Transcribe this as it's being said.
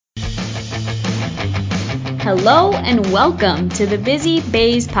Hello and welcome to the Busy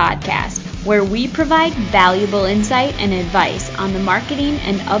Bays podcast, where we provide valuable insight and advice on the marketing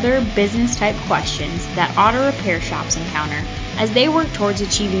and other business type questions that auto repair shops encounter as they work towards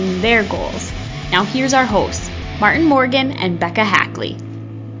achieving their goals. Now here's our hosts, Martin Morgan and Bekah Hackley.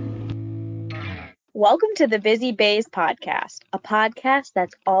 Welcome to the Busy Bays podcast, a podcast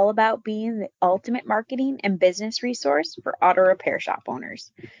that's all about being the ultimate marketing and business resource for auto repair shop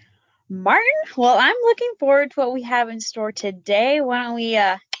owners. Martin, well, I'm looking forward to what we have in store today. Why don't we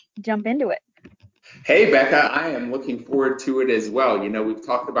jump into it? Hey, Bekah, I am looking forward to it as well. You know, we've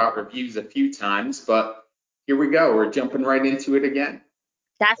talked about reviews a few times, but here we go. We're jumping right into it again.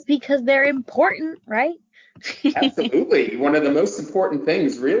 That's because they're important, right? Absolutely. One of the most important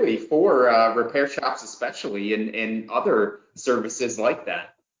things, really, for repair shops especially, and other services like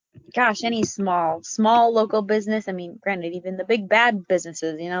that. Gosh, any small local business, I mean, granted, even the big bad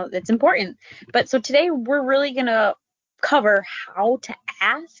businesses, it's important. But so today we're really going to cover how to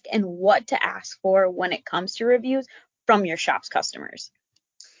ask and what to ask for when it comes to reviews from your shop's customers.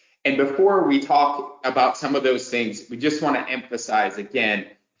 And before we talk about some of those things, we just want to emphasize again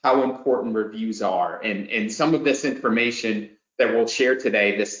how important reviews are. And some of this information that we'll share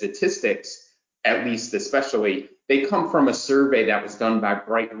today, the statistics, at least especially, they come from a survey that was done by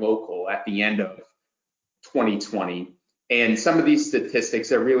Bright Local at the end of 2020. And some of these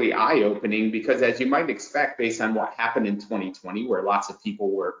statistics are really eye-opening because, as you might expect, based on what happened in 2020, where lots of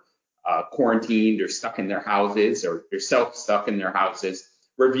people were quarantined or stuck in their houses or self-stuck in their houses,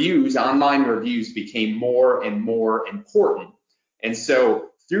 online reviews became more and more important. And so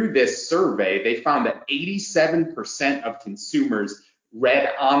through this survey, they found that 87% of consumers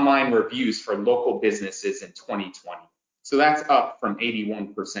read online reviews for local businesses in 2020. So that's up from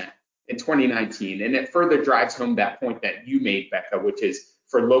 81% in 2019. And it further drives home that point that you made, Bekah, which is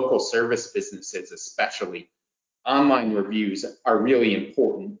for local service businesses especially, online reviews are really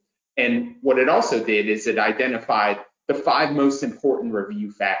important. And what it also did is it identified the 5 most important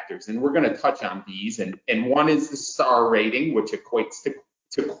review factors. And we're going to touch on these. And one is the star rating, which equates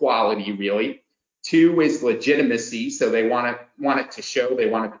to quality, really. 2 is legitimacy, so they want it to show, they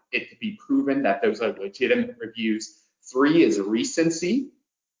want it to be proven that those are legitimate reviews. 3 is recency,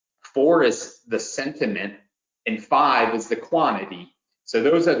 4 is the sentiment, and 5 is the quantity. So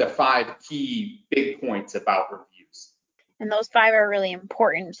those are the 5 key big points about reviews. And those 5 are really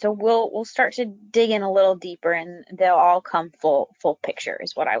important. So we'll start to dig in a little deeper, and they'll all come full picture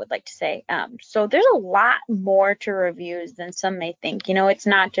is what I would like to say. So there's a lot more to reviews than some may think. It's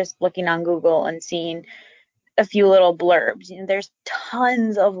not just looking on Google and seeing a few little blurbs. There's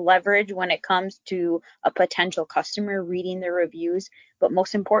tons of leverage when it comes to a potential customer reading the reviews, but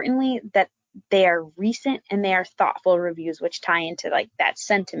most importantly, that they are recent and they are thoughtful reviews, which tie into like that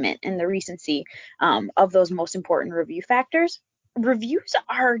sentiment and the recency of those most important review factors. Reviews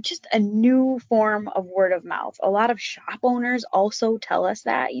are just a new form of word of mouth. A lot of shop owners also tell us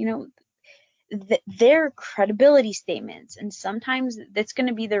that, they're credibility statements, and sometimes that's going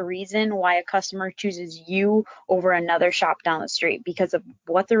to be the reason why a customer chooses you over another shop down the street, because of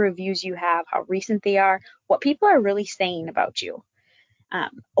what the reviews you have, how recent they are, what people are really saying about you.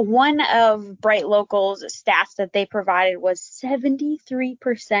 One of Bright Local's stats that they provided was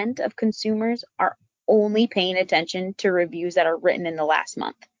 73% of consumers are only paying attention to reviews that are written in the last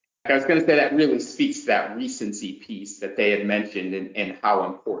month. I was going to say that really speaks to that recency piece that they had mentioned and how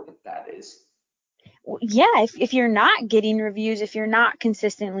important that is. Yeah, if you're not getting reviews, if you're not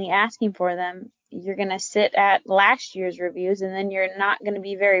consistently asking for them, you're going to sit at last year's reviews, and then you're not going to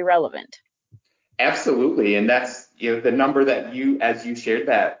be very relevant. Absolutely. And that's, the number that as you shared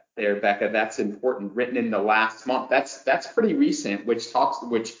that there, Bekah, that's important, written in the last month. That's pretty recent, which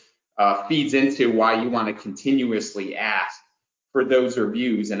feeds into why you want to continuously ask for those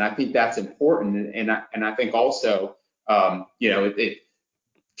reviews. And I think that's important. And I think also,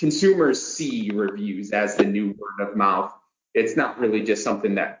 consumers see reviews as the new word of mouth. It's not really just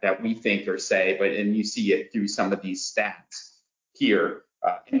something that we think or say, and you see it through some of these stats here.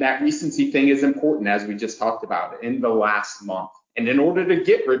 And that recency thing is important, as we just talked about, in the last month. And in order to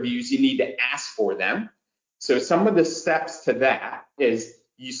get reviews, you need to ask for them. So some of the steps to that is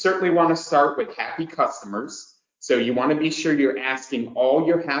you certainly want to start with happy customers. So you want to be sure you're asking all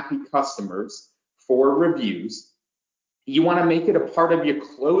your happy customers for reviews. You want to make it a part of your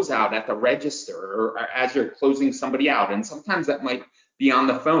closeout at the register or as you're closing somebody out. And sometimes that might be on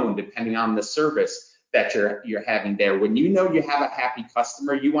the phone, depending on the service that you're having there. When you know you have a happy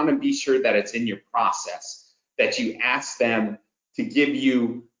customer, you want to be sure that it's in your process, that you ask them to give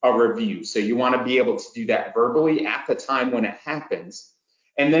you a review. So you want to be able to do that verbally at the time when it happens.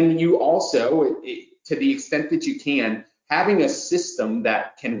 And then you also, to the extent that you can, having a system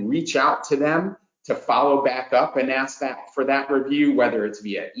that can reach out to them to follow back up and ask that for that review, whether it's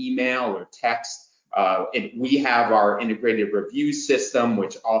via email or text. We have our integrated review system,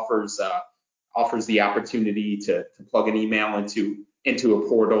 which offers the opportunity to plug an email into a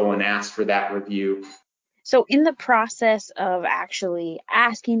portal and ask for that review. So in the process of actually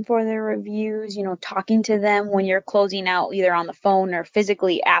asking for the reviews, talking to them when you're closing out either on the phone or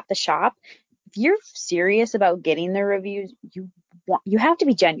physically at the shop, if you're serious about getting the reviews, you have to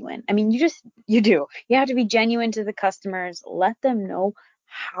be genuine. I mean, you do. You have to be genuine to the customers. Let them know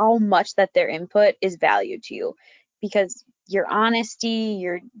how much that their input is valued to you, because your honesty,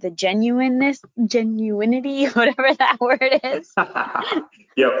 the genuinity, whatever that word is.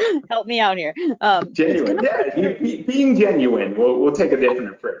 Yep. Help me out here. It's Genuine. gonna Yeah, being genuine. We'll take a different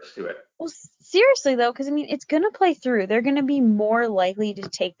approach to it. Well, seriously though, because I mean, it's gonna play through. They're gonna be more likely to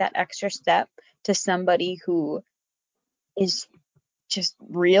take that extra step to somebody who is just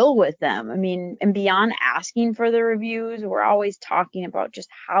real with them. I mean, and beyond asking for the reviews, we're always talking about just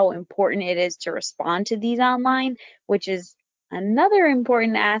how important it is to respond to these online, which is another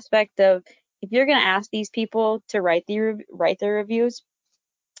important aspect of, if you're gonna ask these people to write their reviews,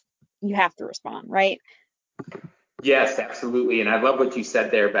 you have to respond, right? Yes, absolutely. And I love what you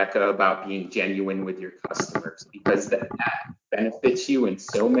said there, Bekah, about being genuine with your customers, because that benefits you in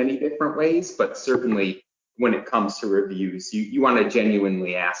so many different ways, but certainly when it comes to reviews, you want to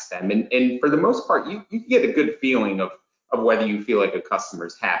genuinely ask them. And for the most part, you get a good feeling of whether you feel like a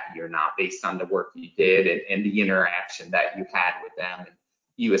customer's happy or not based on the work you did and the interaction that you had with them. And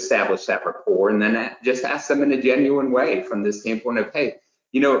you establish that rapport, and then just ask them in a genuine way from the standpoint of, hey,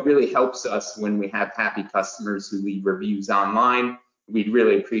 it really helps us when we have happy customers who leave reviews online. We'd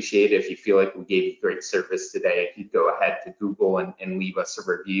really appreciate it if you feel like we gave you great service today. If you go ahead to Google and leave us a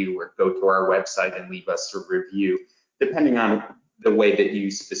review, or go to our website and leave us a review, depending on the way that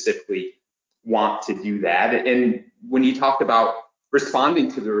you specifically want to do that. And when you talked about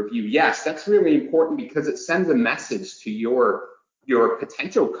responding to the review, yes, that's really important, because it sends a message to your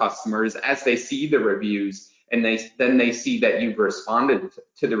potential customers as they see the reviews, and then they see that you've responded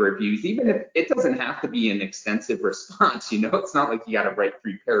to the reviews, even if it doesn't have to be an extensive response. It's not like you got to write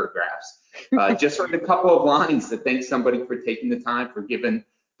 3 paragraphs. Just write a couple of lines to thank somebody for taking the time for giving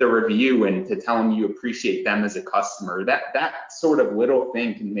the review, and to tell them you appreciate them as a customer. That sort of little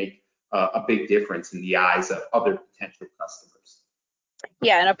thing can make a big difference in the eyes of other potential customers.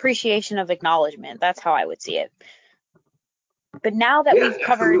 Yeah, an appreciation of acknowledgement. That's how I would see it. But now that Yeah, we've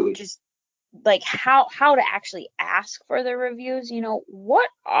covered absolutely. just like how to actually ask for the reviews, what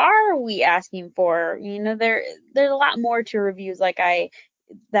are we asking for? There's a lot more to reviews, like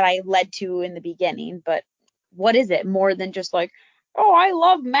that I led to in the beginning, but what is it more than just like, oh, I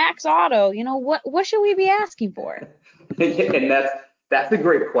love Max Auto? What should we be asking for? And that's a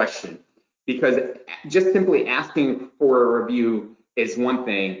great question, because just simply asking for a review is one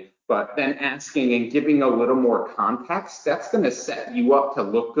thing, but then asking and giving a little more context, that's going to set you up to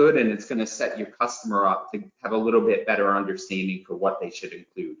look good, and it's going to set your customer up to have a little bit better understanding for what they should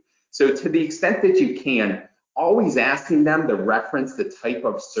include. So to the extent that you can, always asking them to reference the type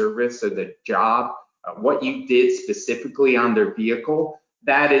of service or the job, what you did specifically on their vehicle,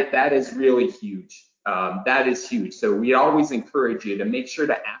 that is really huge. That is huge. So we always encourage you to make sure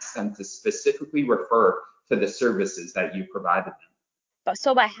to ask them to specifically refer to the services that you provided them. But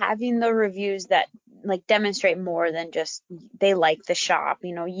so by having the reviews that like demonstrate more than just they like the shop,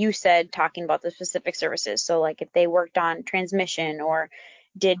 you said talking about the specific services. So like if they worked on transmission or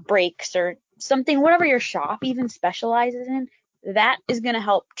did brakes or something, whatever your shop even specializes in, that is going to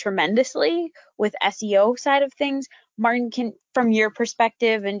help tremendously with SEO side of things. Martin, from your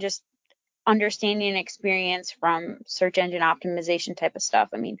perspective and just understanding and experience from search engine optimization type of stuff,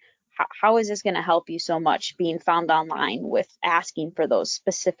 I mean, how is this going to help you so much being found online with asking for those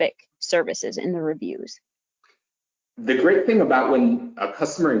specific services in the reviews? The great thing about when a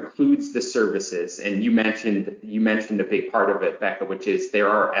customer includes the services, and you mentioned a big part of it, Bekah, which is there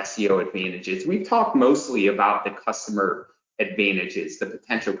are SEO advantages. We've talked mostly about the customer advantages, the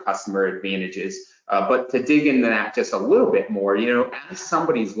potential customer advantages, but to dig into that just a little bit more, as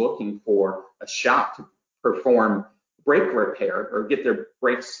somebody's looking for a shop to perform brake repair or get their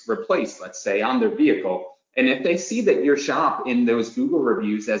brakes replaced, let's say, on their vehicle, and if they see that your shop in those Google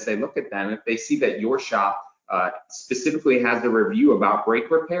reviews, as they look at them, if they see that your shop specifically has a review about brake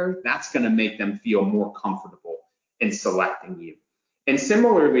repair, that's going to make them feel more comfortable in selecting you. And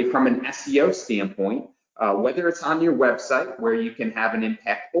similarly, from an SEO standpoint, whether it's on your website where you can have an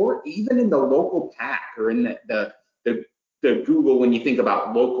impact, or even in the local pack or in the the Google, when you think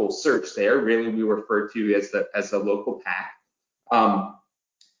about local search there, really we refer to as the local pack. Um,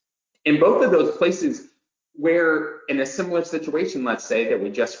 in both of those places where in a similar situation, let's say that we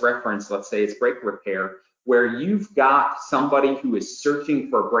just referenced, let's say it's brake repair, where you've got somebody who is searching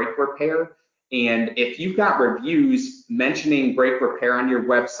for brake repair, and if you've got reviews mentioning brake repair on your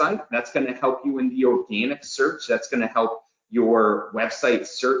website, that's going to help you in the organic search. That's going to help your website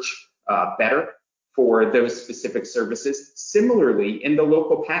search better for those specific services. Similarly, in the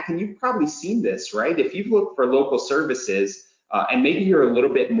local pack, and you've probably seen this, right? If you've looked for local services, and maybe you're a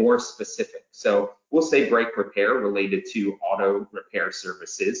little bit more specific. So we'll say brake repair related to auto repair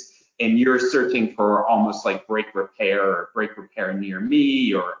services, and you're searching for almost like brake repair near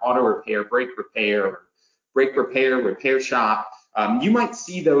me, or auto repair, or brake repair shop. You might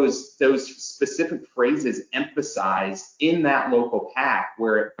see those specific phrases emphasized in that local pack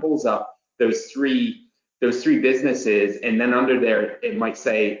where it pulls up those three businesses, and then under there it might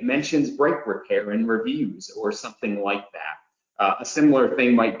say mentions brake repair in reviews or something like that. A similar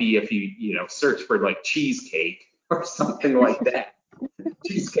thing might be if you search for like cheesecake or something like that.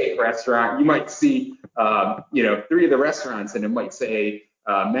 Cheesecake restaurant, you might see three of the restaurants, and it might say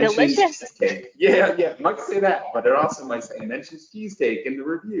mentions Delicious. cheesecake. Yeah, it might say that, but it also might say mentions cheesecake in the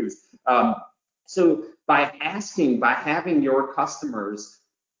reviews. So by having your customers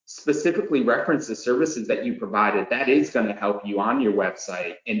specifically reference the services that you provided, that is going to help you on your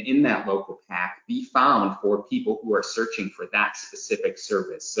website and in that local pack be found for people who are searching for that specific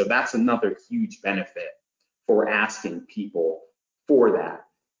service. So that's another huge benefit for asking people for that.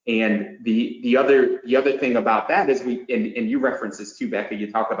 And the other thing about that is and you reference this too, Bekah,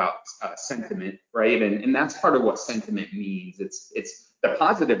 you talk about sentiment, right? And that's part of what sentiment means. It's the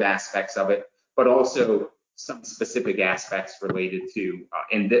positive aspects of it, but also some specific aspects related to,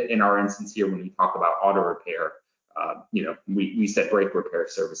 in our instance here, when we talk about auto repair, we said brake repair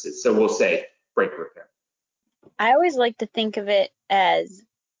services. So we'll say brake repair. I always like to think of it as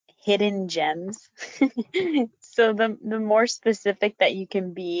hidden gems. So the more specific that you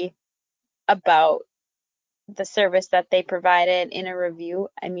can be about the service that they provided in a review,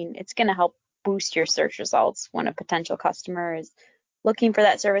 I mean, it's going to help boost your search results when a potential customer is looking for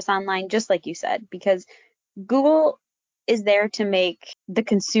that service online, just like you said, because Google is there to make the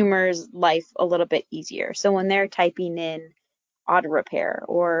consumer's life a little bit easier. So when they're typing in auto repair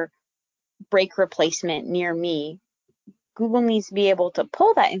or brake replacement near me, Google needs to be able to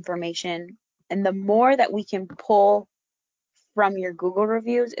pull that information. And the more that we can pull from your Google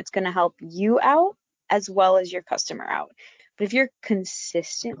reviews, it's going to help you out as well as your customer out. But if you're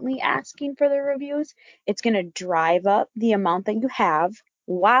consistently asking for the reviews, it's going to drive up the amount that you have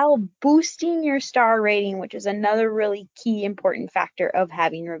while boosting your star rating, which is another really key important factor of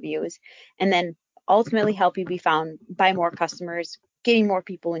having reviews, and then ultimately help you be found by more customers, getting more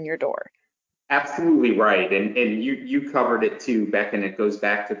people in your door. Absolutely right. And you covered it too, Beck, and it goes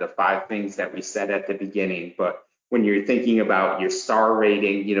back to the 5 things that we said at the beginning. But when you're thinking about your star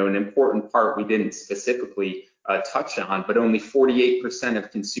rating, an important part we didn't specifically touch on, but only 48%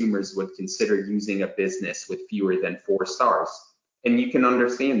 of consumers would consider using a business with fewer than 4 stars. And you can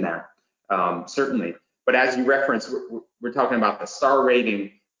understand that, certainly. But as you referenced, we're talking about the star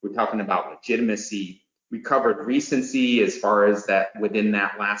rating, we're talking about legitimacy. We covered recency as far as that within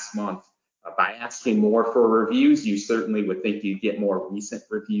that last month. By asking more for reviews, you certainly would think you'd get more recent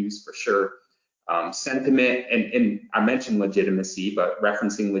reviews for sure. Sentiment, and I mentioned legitimacy, but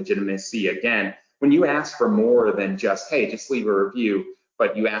referencing legitimacy again, when you ask for more than just, hey, just leave a review,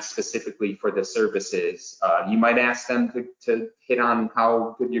 but you ask specifically for the services, you might ask them to hit on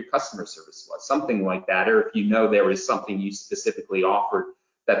how good your customer service was, something like that. Or if you know there was something you specifically offered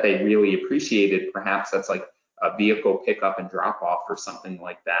that they really appreciated, perhaps that's like a vehicle pickup and drop off or something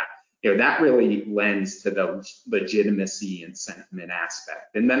like that. That really lends to the legitimacy and sentiment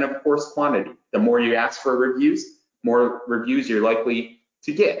aspect. And then, of course, quantity. The more you ask for reviews, more reviews you're likely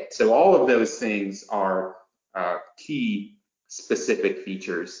to get. So all of those things are key specific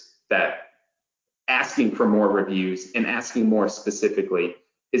features that asking for more reviews and asking more specifically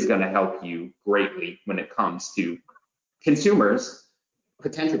is going to help you greatly when it comes to consumers,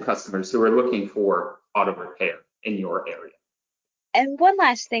 potential customers who are looking for auto repair in your area. And one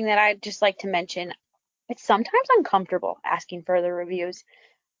last thing that I'd just like to mention, it's sometimes uncomfortable asking for the reviews,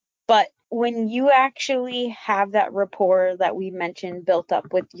 but when you actually have that rapport that we mentioned built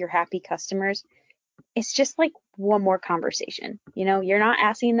up with your happy customers, it's just like one more conversation. You're not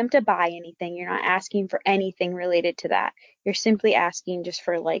asking them to buy anything. You're not asking for anything related to that. You're simply asking just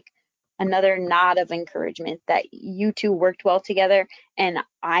for like another nod of encouragement that you two worked well together. And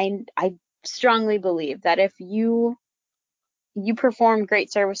I strongly believe that if you you perform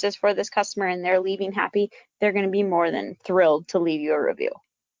great services for this customer and they're leaving happy, they're going to be more than thrilled to leave you a review.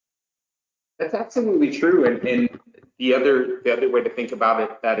 That's absolutely true. And the other way to think about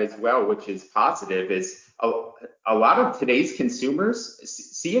it that as well, which is positive, is a lot of today's consumers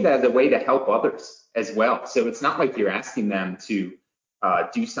see it as a way to help others as well. So it's not like you're asking them to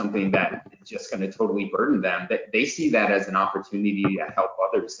do something that is just going to totally burden them. That they see that as an opportunity to help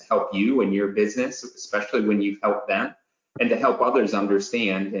others, to help you and your business, especially when you've helped them, and to help others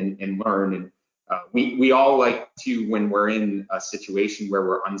understand and learn. And we all like to, when we're in a situation where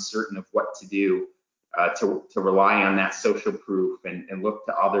we're uncertain of what to do, to rely on that social proof and look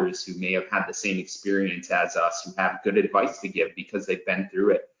to others who may have had the same experience as us, who have good advice to give because they've been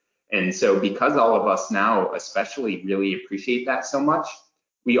through it. And so because all of us now especially really appreciate that so much,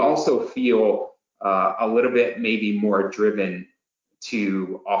 we also feel a little bit maybe more driven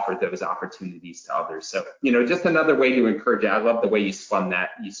to offer those opportunities to others. So, just another way to encourage it. I love the way you spin that,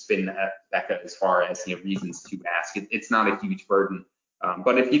 Bekah, as far as, reasons to ask. It's not a huge burden.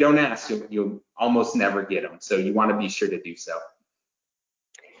 But if you don't ask, you'll almost never get them. So you want to be sure to do so.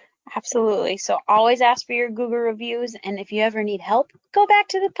 Absolutely. So always ask for your Google reviews. And if you ever need help, go back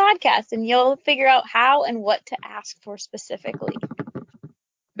to the podcast and you'll figure out how and what to ask for specifically.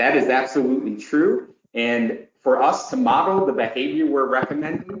 That is absolutely true. And for us to model the behavior we're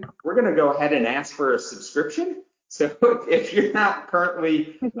recommending, we're going to go ahead and ask for a subscription. So if you're not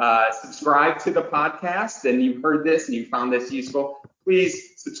currently subscribed to the podcast and you've heard this and you found this useful,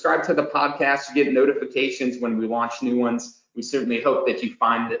 please subscribe to the podcast. You get notifications when we launch new ones. We certainly hope that you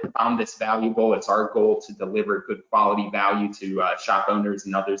found this valuable. It's our goal to deliver good quality value to shop owners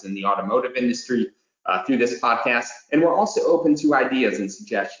and others in the automotive industry through this podcast. And we're also open to ideas and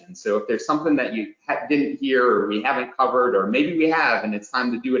suggestions. So if there's something that you didn't hear or we haven't covered, or maybe we have and it's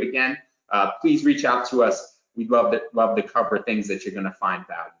time to do it again, please reach out to us. We'd love to cover things that you're going to find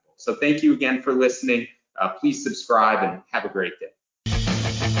valuable. So thank you again for listening. Please subscribe and have a great day.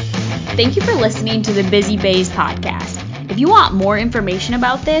 Thank you for listening to the Busy Bays podcast. If you want more information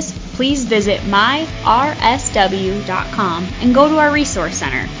about this, please visit myrsw.com and go to our resource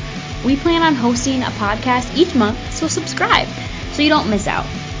center. We plan on hosting a podcast each month, so subscribe so you don't miss out.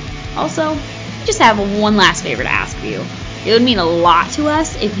 Also, just have one last favor to ask of you. It would mean a lot to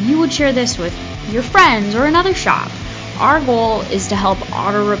us if you would share this with your friends or another shop. Our goal is to help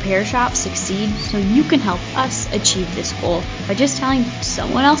auto repair shops succeed, so you can help us achieve this goal by just telling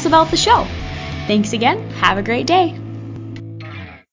someone else about the show. Thanks again. Have a great day.